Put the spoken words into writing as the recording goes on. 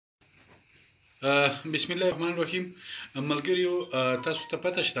بسم الله الرحمن الرحیم. ملګریو، تاسو ته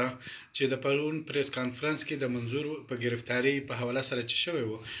پته شته چې د پرون پریس کانفرنس کې د منظور په گرفتاری په حواله سره چې شوی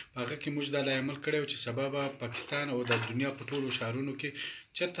و، په هغه کې موږ دا عمل کړی و چې سبب پاکستان او د دنیا په ټولو ښارونو کې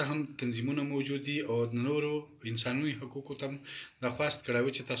چېرته هم تنظیمونه موجود دي او د نورو انساني حقوقو ته درخواست کړی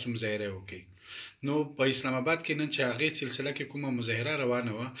و چې تاسو مظاهره وکړئ. نو په اسلام آباد کې نن چې هغې سلسله کې کومه مظاهره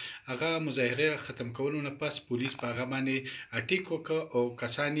روانه وه، هغه مظاهره ختم کولو نه پس پولیس په هغه باندې اټیک وکړه او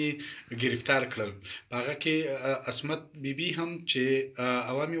کسان یې گرفتار کړل. په هغه کې عصمت بیبي هم چې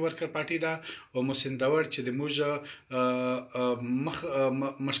عوامي ورکر پارټي ده او محسن داور چې د موږ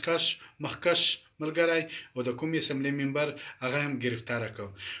مخکش ملګری او د کوم اسمبلی ممبر هغه هم گرفتار کړ.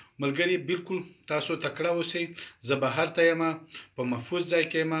 ملګري، بالکل تاسو تکړه اوسئ. زه بهر ته یم، په محفوظ ځای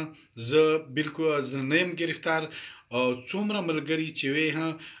کې یم. زه بالکل زه نه یم گرفتار. او څومره ملګري چې وی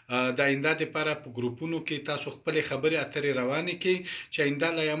د آینده دپاره په ګروپونو کې تاسو خپلې خبرې اترې روانې کړئ چې آینده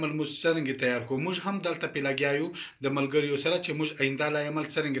لا عمل موږ څرنګه تیار کړو. موږ هم دلته پې لګیا یو د ملګریو سره چې موږ آینده لا عمل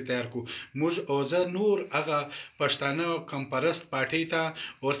څرنګه تیار کړو. موږ او زه نور هغه پښتانه کمپرست پارټۍ ته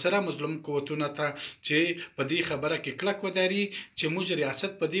ورسره مظلوم قوتونه ته چې په دې خبره کې کلک ودري چې موږ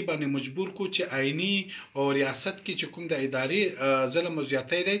ریاست په دې باندې مجبور کړو چې آئیني او ریاست کې چې کوم د ادارې ظلم او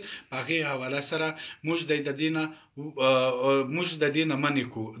زیاتی دی په هغې حواله سره موږ د دې نه منې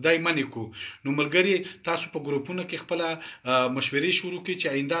کړو. نو ملګري، تاسو په ګروپونو کې خپله مشورې شروع کړئ چې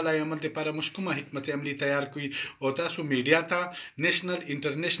آینده لا عمل دپاره موږ کومه حکمت عملي تیار کړئ او تاسو میډیا ته، نیشنل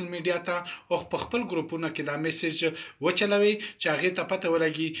انټرنیشنل میډیا ته او په خپل ګروپونو کې دا میسیج وچلوئ چې هغې ته پته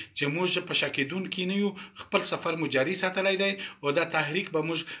ولګي چې موږ په شا کېدونکي نه یو. خپل سفر مو جاري ساتلی دی او دا تحریک به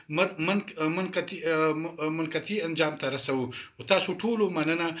موږ منقطي انجام ته رسوو. او تاسو ټولو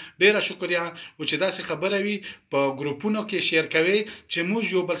مننه، ډېره شکریه او چې داسې خبره وي په ګروپونو کې شیر کوئ چې موږ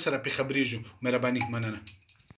یو بل سره پې خبرېږو. مهرباني، مننه.